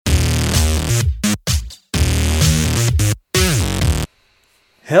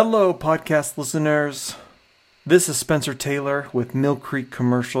Hello, podcast listeners. This is Spencer Taylor with Mill Creek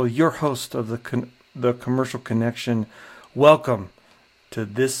Commercial, your host of the Commercial Connection. Welcome to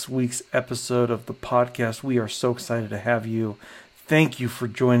this week's episode of the podcast. We are so excited to have you. Thank you for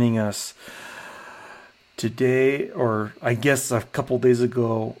joining us today, or I guess a couple days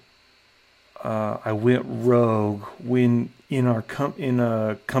ago. I went rogue when in a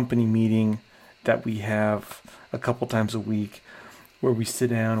company meeting that we have a couple times a week, where we sit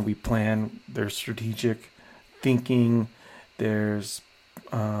down, we plan. There's strategic thinking, there's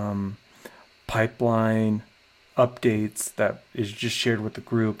pipeline updates that is just shared with the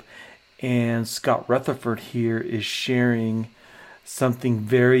group. And Scott Rutherford here is sharing something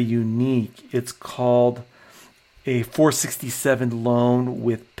very unique. It's called a 467 loan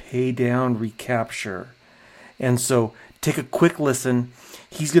with Paydown Recapture. And so take a quick listen.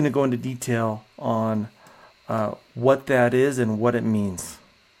 He's going to go into detail on what that is and what it means.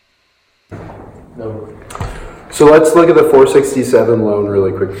 So let's look at the 467 loan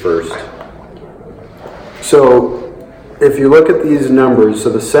really quick first. So if you look at these numbers, so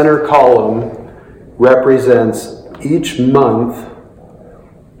the center column represents each month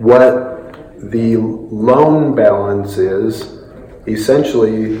what the loan balance is,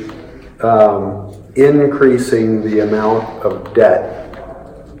 essentially increasing the amount of debt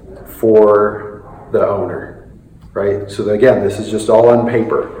for the owner. Right? So again, this is just all on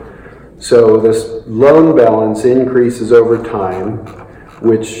paper. So this loan balance increases over time,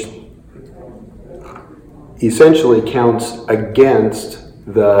 which essentially counts against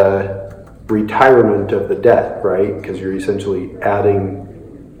the retirement of the debt, right? Because you're essentially adding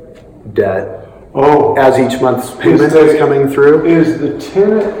debt as each month's payment is coming through. Is the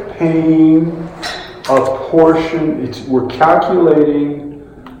tenant paying a portion? We're calculating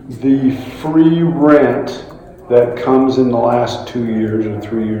the free rent that comes in the last 2 years or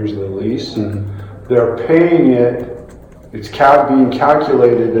 3 years of the lease. Mm-hmm. They're paying it, it's being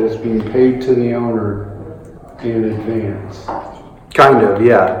calculated as being paid to the owner in advance. Kind of,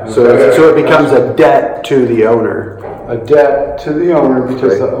 yeah. So it becomes a debt to the owner. A debt to the owner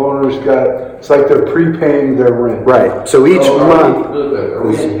because the owner's it's like they're prepaying their rent. Right. So each month. Are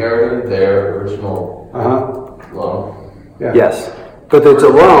we inheriting their original loan? Yeah. Yes. But it's a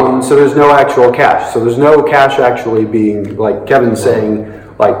loan, so there's no actual cash. So there's no cash actually being, like Kevin's saying,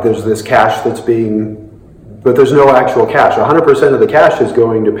 like there's this cash but there's no actual cash. 100% of the cash is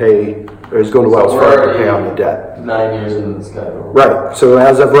going to Wells Fargo to pay on the debt. 9 years into the schedule. Right. So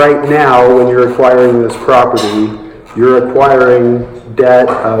as of right now, when you're acquiring this property, you're acquiring debt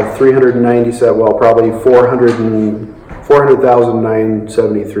of probably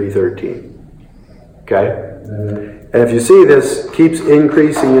 $400,973.13. Okay? Mm-hmm. And if you see, this keeps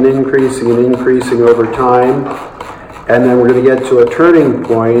increasing and increasing and increasing over time. And then we're going to get to a turning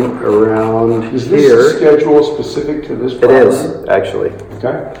point around here. Is this a schedule specific to this property? It is, actually.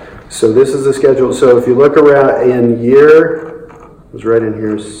 Okay. So this is the schedule. So if you look around in it was right in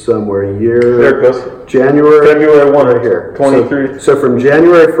here somewhere, there it goes. February 1 right here, 23. So from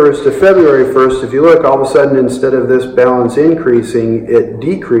January 1st to February 1st, if you look, all of a sudden, instead of this balance increasing, it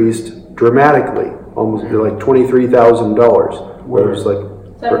decreased dramatically. Almost like $23,000. Where it's like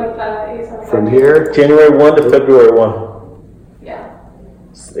 75, from here, January 1 to February 1. Yeah.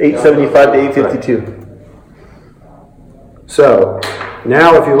 875 to 852. So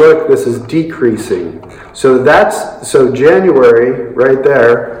now if you look, this is decreasing. So January right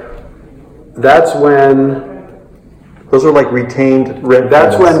there, that's when those are like retained rent.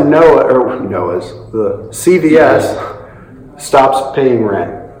 That's when the CVS stops paying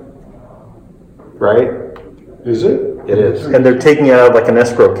rent. Right? Is it? It is. And they're taking it out of like an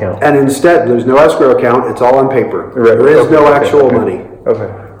escrow account. And instead, there's no escrow account. It's all on paper. Right. There is no actual money.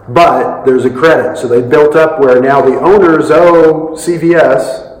 Okay. But there's a credit. So they built up where now the owners owe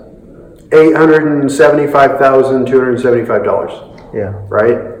CVS $875,275. Yeah.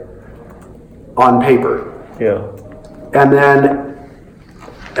 Right? On paper. Yeah. And then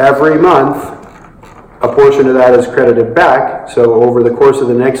every month, a portion of that is credited back. So over the course of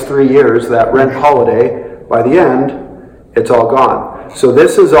the next 3 years, that rent holiday, by the end, it's all gone. So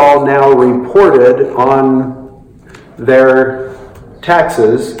this is all now reported on their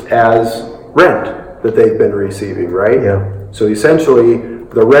taxes as rent that they've been receiving, right? Yeah. So essentially,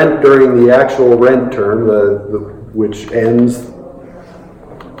 the rent during the actual rent term, which ends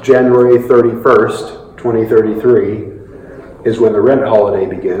January 31st, 2033, is when the rent holiday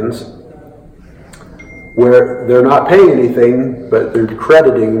begins, where they're not paying anything, but they're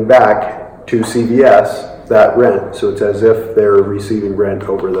crediting back to CVS that rent. So it's as if they're receiving rent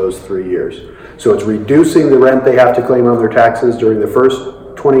over those 3 years. So it's reducing the rent they have to claim on their taxes during the first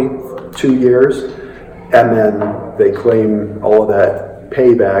 22 years, and then they claim all of that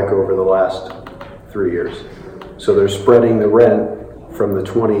payback over the last 3 years. So they're spreading the rent from the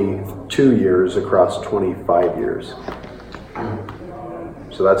 22 years across 25 years.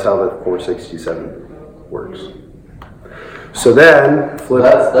 So that's how the 467 works. So then flip.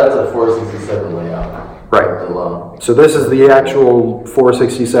 That's a 467 layout. Right. The loan. So this is the actual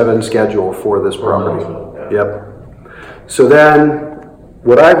 467 schedule for this property. Yep. So then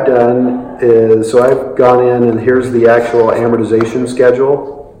what I've done is, so I've gone in and here's the actual amortization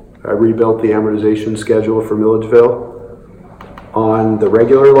schedule. I rebuilt the amortization schedule for Milledgeville on the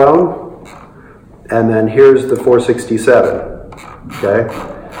regular loan. And then here's the 467. Okay.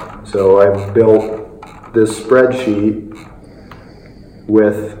 So I've built this spreadsheet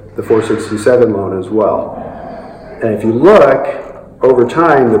with the 467 loan as well. And if you look, over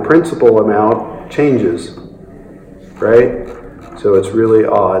time, the principal amount changes, right? So it's really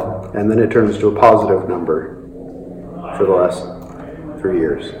odd. And then it turns to a positive number for the last 3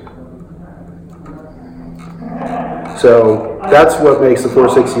 years. So that's what makes the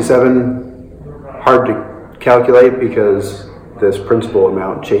 467 hard to calculate, because this principal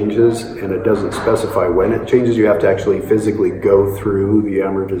amount changes and it doesn't specify when it changes. You have to actually physically go through the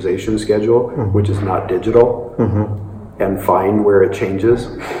amortization schedule, which is not digital, and find where it changes.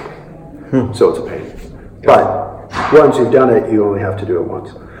 So it's a pain. But once you've done it, you only have to do it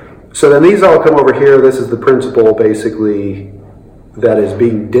once. So then these all come over here. This is the principal basically that is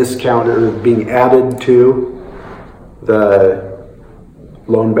being discounted or being added to the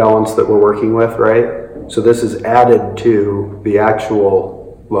loan balance that we're working with, right? So this is added to the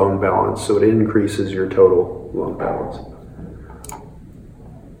actual loan balance, so it increases your total loan balance.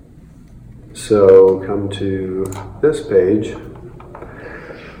 So come to this page.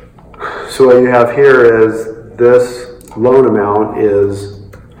 So what you have here is this loan amount is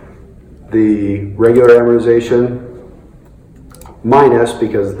the regular amortization minus,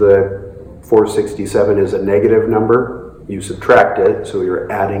 because the 467 is a negative number, you subtract it, so you're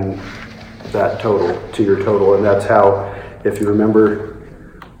adding that total to your total. And that's how, if you remember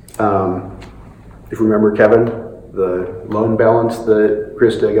Kevin, the loan balance that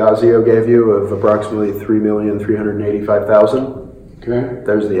Chris DeGazio gave you of approximately $3,385,000. Okay.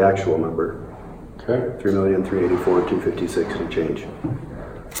 There's the actual number. Okay. $3,384,256 and change.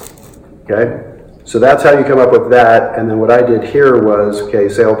 Okay. So that's how you come up with that. And then what I did here was, okay,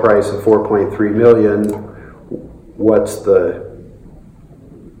 sale price of $4.3 million. What's the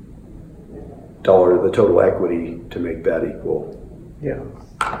total equity to make that equal? Yeah.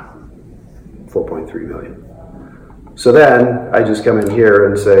 4.3 million. So then I just come in here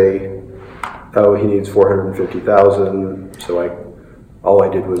and say, oh, he needs 450,000. So all I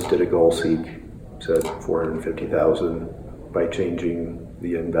did was did a goal seek, said 450,000 by changing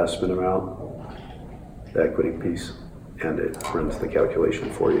the investment amount, the equity piece, and it runs the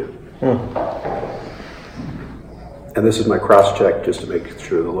calculation for you. And this is my cross check just to make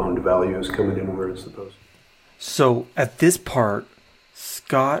sure the loan to value is coming in where it's supposed to. So at this part,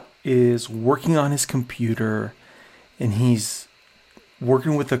 Scott is working on his computer and he's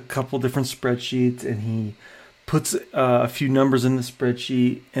working with a couple different spreadsheets, and he puts a few numbers in the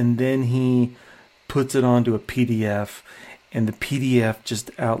spreadsheet, and then he puts it onto a PDF, and the PDF just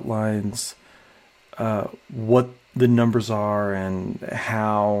outlines what the numbers are and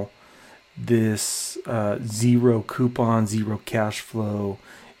how this zero coupon, zero cash flow,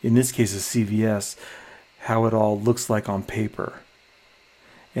 in this case is CVS, how it all looks like on paper.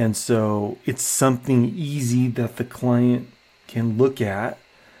 And so it's something easy that the client can look at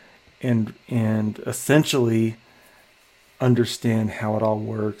and essentially understand how it all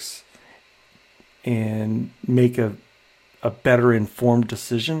works and make a better informed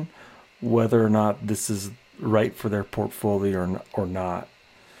decision whether or not this is right for their portfolio or not.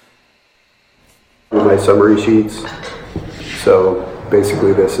 My summary sheets. So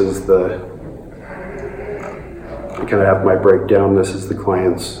basically this is I kind of have my breakdown. This is the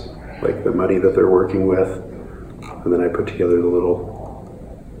client's, like the money that they're working with. And then I put together the little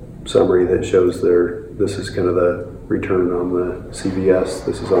summary that shows this is kind of the return on the CVS.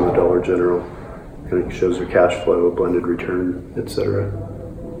 This is on the Dollar General. Kind of shows their cash flow, blended return, etc.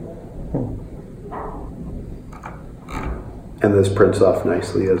 And this prints off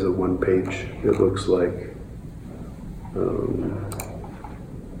nicely as a one page, it looks like.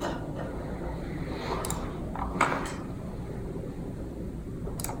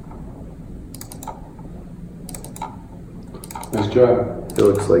 Nice job. It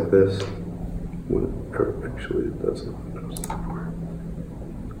looks like this. Actually, that's not what I was looking for.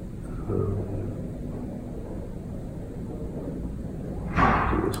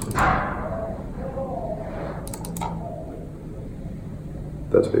 this one.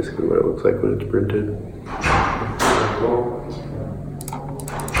 That's basically what it looks like when it's printed.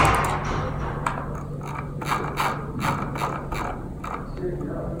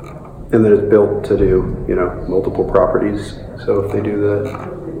 And then it's built to do, multiple properties. So if they do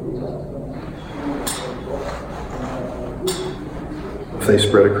if they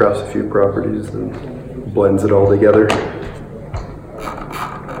spread across a few properties, then blends it all together.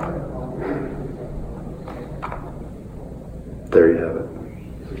 There you have it.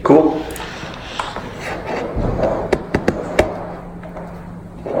 Cool.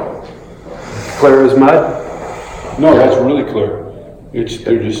 Clear as mud? No, that's really clear.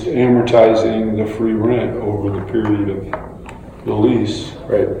 They're just amortizing the free rent over the period of the lease.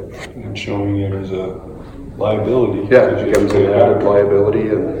 Right. And showing it as a liability. Yeah, it becomes an added liability,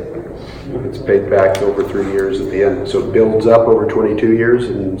 and it's paid back over 3 years at the end. So it builds up over 22 years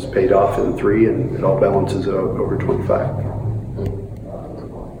and it's paid off in 3, and it all balances out over 25.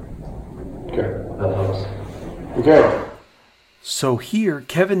 Okay. That helps. Okay. So here,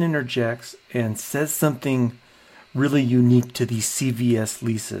 Kevin interjects and says something really unique to these CVS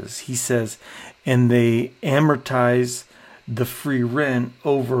leases. He says, and they amortize the free rent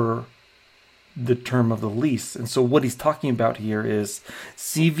over the term of the lease. And so what he's talking about here is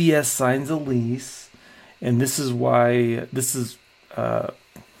CVS signs a lease, and this is why this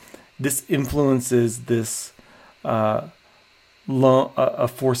influences this loan, a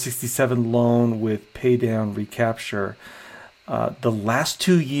 467 loan with paydown recapture. The last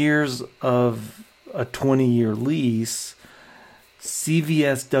 2 years of a 20-year lease,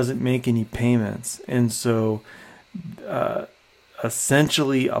 CVS doesn't make any payments, and so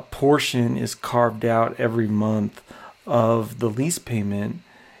essentially a portion is carved out every month of the lease payment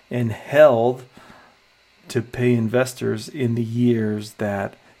and held to pay investors in the years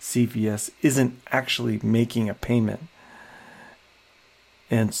that CVS isn't actually making a payment.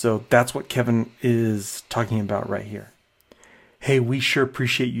 And so that's what Kevin is talking about right here. Hey, we sure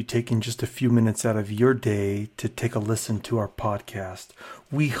appreciate you taking just a few minutes out of your day to take a listen to our podcast.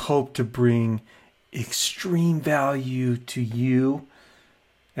 We hope to bring extreme value to you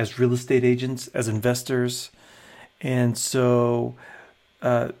as real estate agents, as investors. And so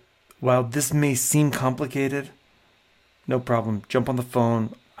while this may seem complicated, no problem. Jump on the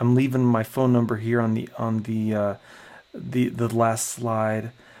phone. I'm leaving my phone number here on the last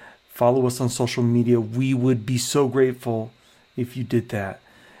slide. Follow us on social media. We would be so grateful if you did that.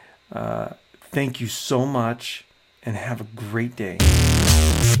 Thank you so much and have a great day.